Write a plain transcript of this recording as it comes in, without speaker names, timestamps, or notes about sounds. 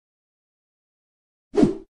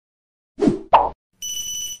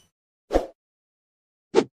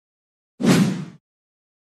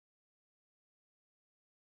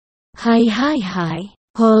Hai.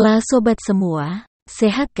 Hola sobat semua,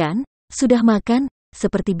 sehat kan? Sudah makan?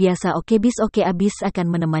 Seperti biasa okebis abis akan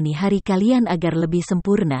menemani hari kalian agar lebih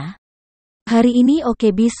sempurna. Hari ini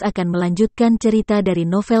okebis akan melanjutkan cerita dari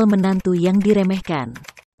novel Menantu yang Diremehkan.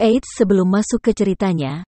 Eits, sebelum masuk ke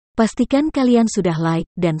ceritanya, pastikan kalian sudah like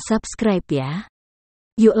dan subscribe ya.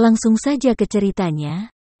 Yuk langsung saja ke ceritanya.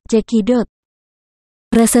 Cekidot.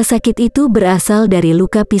 Rasa sakit itu berasal dari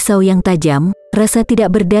luka pisau yang tajam, rasa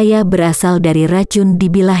tidak berdaya berasal dari racun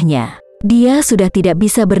di bilahnya. Dia sudah tidak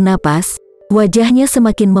bisa bernapas, wajahnya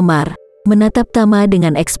semakin memar, menatap Tama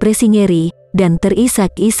dengan ekspresi ngeri, dan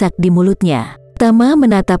terisak-isak di mulutnya. Tama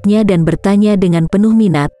menatapnya dan bertanya dengan penuh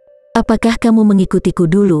minat, "Apakah kamu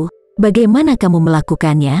mengikutiku dulu? Bagaimana kamu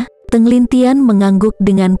melakukannya?" TENGLIN Tian mengangguk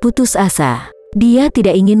dengan putus asa. Dia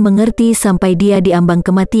tidak ingin mengerti sampai dia diambang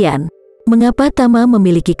kematian. Mengapa Tama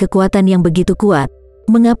memiliki kekuatan yang begitu kuat?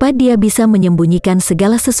 Mengapa dia bisa menyembunyikan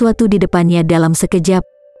segala sesuatu di depannya dalam sekejap?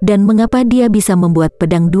 Dan mengapa dia bisa membuat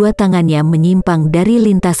pedang dua tangannya menyimpang dari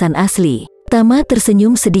lintasan asli? Tama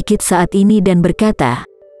tersenyum sedikit saat ini dan berkata,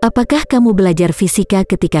 "Apakah kamu belajar fisika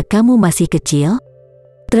ketika kamu masih kecil?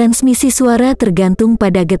 Transmisi suara tergantung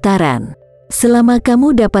pada getaran. Selama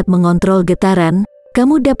kamu dapat mengontrol getaran,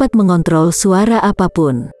 kamu dapat mengontrol suara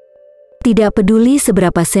apapun. Tidak peduli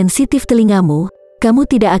seberapa sensitif telingamu, kamu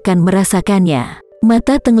tidak akan merasakannya."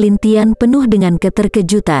 Mata TENGLIN Tian penuh dengan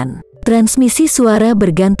keterkejutan. Transmisi suara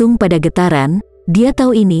bergantung pada getaran, dia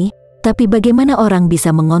tahu ini, tapi bagaimana orang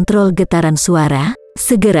bisa mengontrol getaran suara?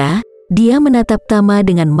 Segera, dia menatap Tama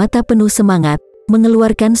dengan mata penuh semangat,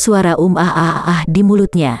 mengeluarkan suara di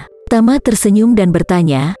mulutnya. Tama tersenyum dan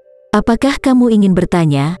bertanya, "Apakah kamu ingin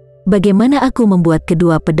bertanya, bagaimana aku membuat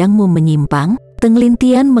kedua pedangmu menyimpang?" TENGLIN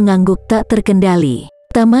Tian mengangguk tak terkendali.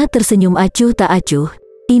 Tama tersenyum acuh tak acuh.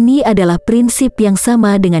 Ini adalah prinsip yang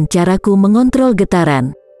sama dengan caraku mengontrol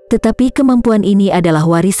getaran. Tetapi kemampuan ini adalah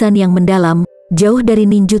warisan yang mendalam, jauh dari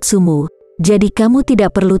ninjutsumu. Jadi kamu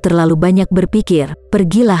tidak perlu terlalu banyak berpikir,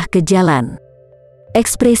 pergilah ke jalan.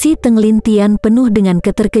 Ekspresi TENGLIN Tian penuh dengan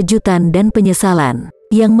keterkejutan dan penyesalan.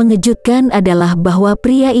 Yang mengejutkan adalah bahwa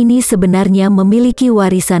pria ini sebenarnya memiliki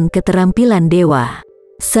warisan keterampilan dewa.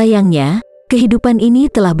 Sayangnya, kehidupan ini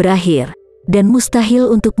telah berakhir, dan mustahil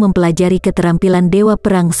untuk mempelajari keterampilan dewa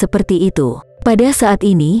perang seperti itu. Pada saat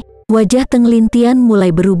ini, wajah TENGLIN Tian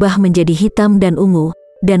mulai berubah menjadi hitam dan ungu,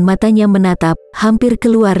 dan matanya menatap, hampir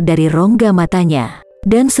keluar dari rongga matanya.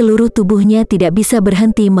 Dan seluruh tubuhnya tidak bisa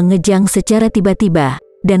berhenti mengejang secara tiba-tiba,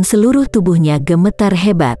 dan seluruh tubuhnya gemetar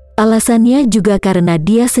hebat. Alasannya juga karena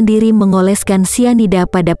dia sendiri mengoleskan sianida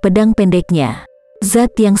pada pedang pendeknya.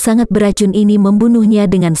 Zat yang sangat beracun ini membunuhnya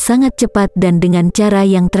dengan sangat cepat dan dengan cara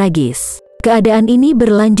yang tragis. Keadaan ini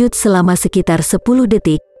berlanjut selama sekitar 10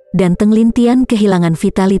 detik, dan TENGLIN Tian kehilangan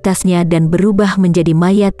vitalitasnya dan berubah menjadi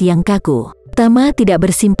mayat yang kaku. Tama tidak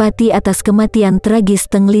bersimpati atas kematian tragis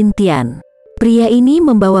TENGLIN Tian. Pria ini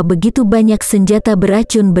membawa begitu banyak senjata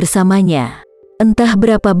beracun bersamanya. Entah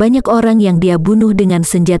berapa banyak orang yang dia bunuh dengan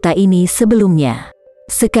senjata ini sebelumnya.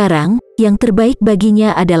 Sekarang, yang terbaik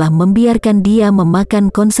baginya adalah membiarkan dia memakan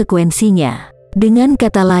konsekuensinya. Dengan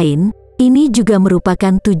kata lain, ini juga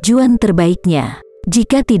merupakan tujuan terbaiknya.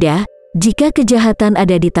 Jika tidak, jika kejahatan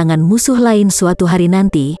ada di tangan musuh lain suatu hari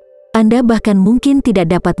nanti, Anda bahkan mungkin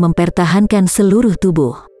tidak dapat mempertahankan seluruh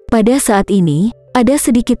tubuh. Pada saat ini, ada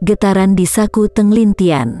sedikit getaran di saku TENGLIN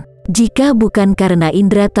Tian. Jika bukan karena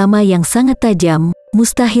indera Tama yang sangat tajam,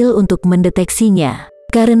 mustahil untuk mendeteksinya.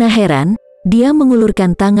 Karena heran, dia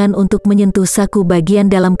mengulurkan tangan untuk menyentuh saku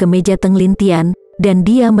bagian dalam kemeja TENGLIN Tian, dan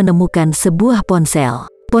dia menemukan sebuah ponsel.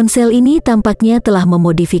 Ponsel ini tampaknya telah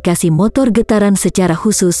memodifikasi motor getaran secara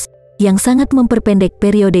khusus, yang sangat memperpendek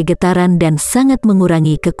periode getaran dan sangat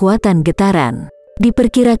mengurangi kekuatan getaran.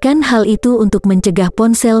 Diperkirakan hal itu untuk mencegah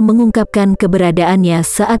ponsel mengungkapkan keberadaannya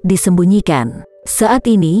saat disembunyikan. Saat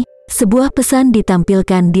ini, sebuah pesan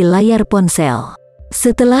ditampilkan di layar ponsel.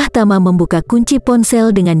 Setelah Tama membuka kunci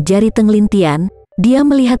ponsel dengan jari TENGLIN Tian, dia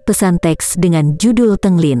melihat pesan teks dengan judul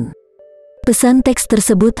TENGLIN. Pesan teks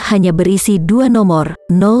tersebut hanya berisi 2 nomor,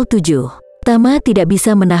 07. Tama tidak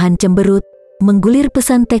bisa menahan cemberut, menggulir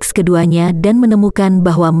pesan teks keduanya dan menemukan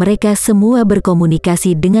bahwa mereka semua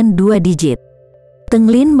berkomunikasi dengan 2 digit.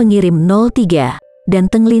 TENGLIN mengirim 03, dan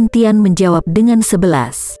TENGLIN Tian menjawab dengan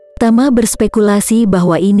 11. Tama berspekulasi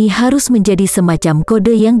bahwa ini harus menjadi semacam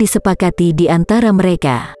kode yang disepakati di antara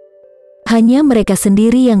mereka. Hanya mereka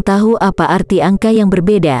sendiri yang tahu apa arti angka yang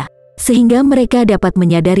berbeda, sehingga mereka dapat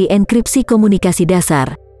menyadari enkripsi komunikasi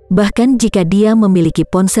dasar. Bahkan jika dia memiliki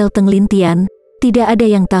ponsel TENGLIN Tian, tidak ada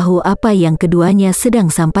yang tahu apa yang keduanya sedang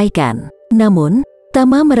sampaikan. Namun,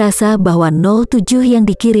 Tama merasa bahwa 07 yang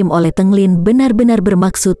dikirim oleh Tenglin benar-benar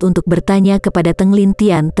bermaksud untuk bertanya kepada Tenglin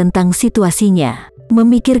Tian tentang situasinya.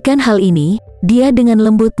 Memikirkan hal ini, dia dengan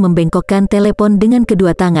lembut membengkokkan telepon dengan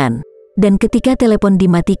kedua tangan. Dan ketika telepon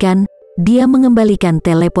dimatikan, dia mengembalikan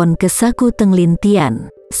telepon ke saku Tenglin Tian.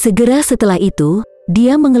 Segera setelah itu,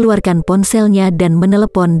 dia mengeluarkan ponselnya dan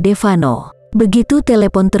menelepon Devano. Begitu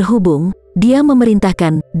telepon terhubung, dia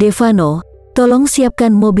memerintahkan, "Devano, tolong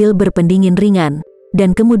siapkan mobil berpendingin ringan."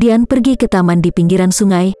 Dan kemudian pergi ke taman di pinggiran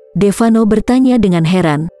sungai. Devano bertanya dengan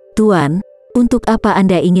heran, "Tuan, untuk apa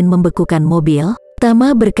Anda ingin membekukan mobil?"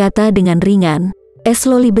 Tama berkata dengan ringan, "Es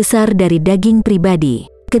loli besar dari daging pribadi."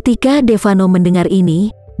 Ketika Devano mendengar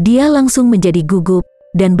ini, dia langsung menjadi gugup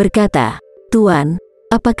dan berkata, "Tuan,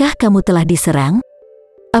 apakah kamu telah diserang?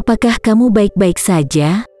 Apakah kamu baik-baik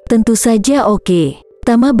saja?" "Tentu saja oke."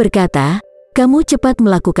 Tama berkata, "Kamu cepat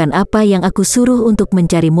melakukan apa yang aku suruh untuk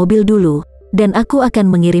mencari mobil dulu, dan aku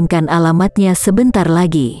akan mengirimkan alamatnya sebentar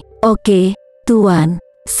lagi." "Oke, Tuan."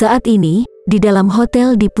 Saat ini, di dalam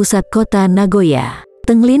hotel di pusat kota Nagoya,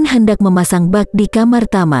 Tenglin hendak memasang bak di kamar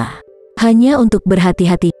Tama. Hanya untuk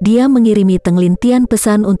berhati-hati, dia mengirimi Tenglin Tian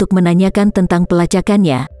pesan untuk menanyakan tentang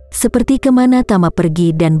pelacakannya, seperti kemana Tama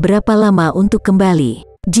pergi dan berapa lama untuk kembali.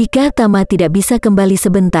 Jika Tama tidak bisa kembali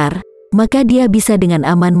sebentar, maka dia bisa dengan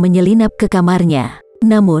aman menyelinap ke kamarnya.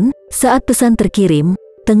 Namun, saat pesan terkirim,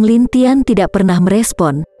 Tenglin Tian tidak pernah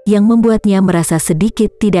merespon, yang membuatnya merasa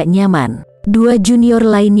sedikit tidak nyaman. Dua junior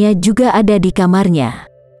lainnya juga ada di kamarnya.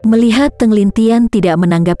 Melihat Tenglin Tian tidak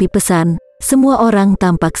menanggapi pesan, semua orang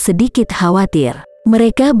tampak sedikit khawatir.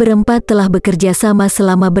 Mereka berempat telah bekerja sama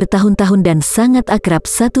selama bertahun-tahun dan sangat akrab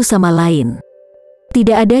satu sama lain.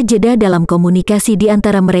 Tidak ada jeda dalam komunikasi di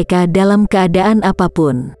antara mereka dalam keadaan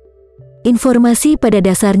apapun. Informasi pada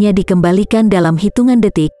dasarnya dikembalikan dalam hitungan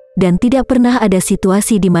detik, dan tidak pernah ada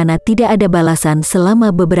situasi di mana tidak ada balasan selama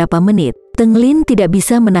beberapa menit. Tenglin tidak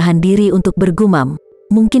bisa menahan diri untuk bergumam,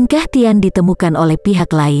 "Mungkinkah Tian ditemukan oleh pihak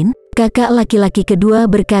lain?" Kakak laki-laki kedua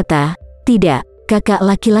berkata, "Tidak, kakak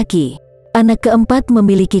laki-laki. Anak keempat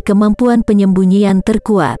memiliki kemampuan penyembunyian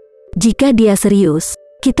terkuat. Jika dia serius,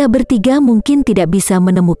 kita bertiga mungkin tidak bisa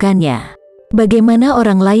menemukannya." "Bagaimana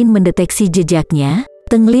orang lain mendeteksi jejaknya?"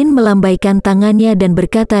 Tenglin melambaikan tangannya dan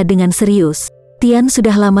berkata dengan serius, "Tian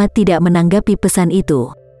sudah lama tidak menanggapi pesan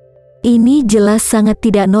itu. Ini jelas sangat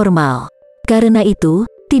tidak normal. Karena itu,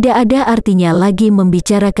 tidak ada artinya lagi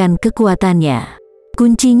membicarakan kekuatannya.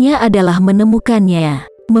 Kuncinya adalah menemukannya."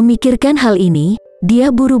 Memikirkan hal ini,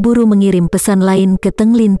 dia buru-buru mengirim pesan lain ke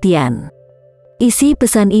Tenglin Tian. Isi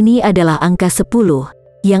pesan ini adalah angka 10,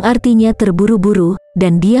 yang artinya terburu-buru,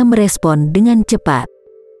 dan dia merespon dengan cepat.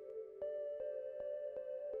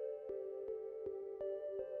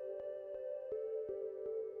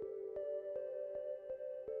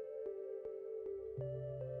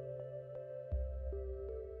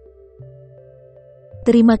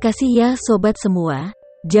 Terima kasih ya sobat semua.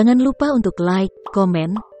 Jangan lupa untuk like,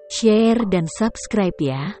 komen, share dan subscribe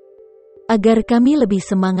ya. Agar kami lebih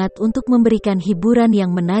semangat untuk memberikan hiburan yang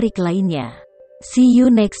menarik lainnya. See you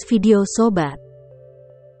next video sobat.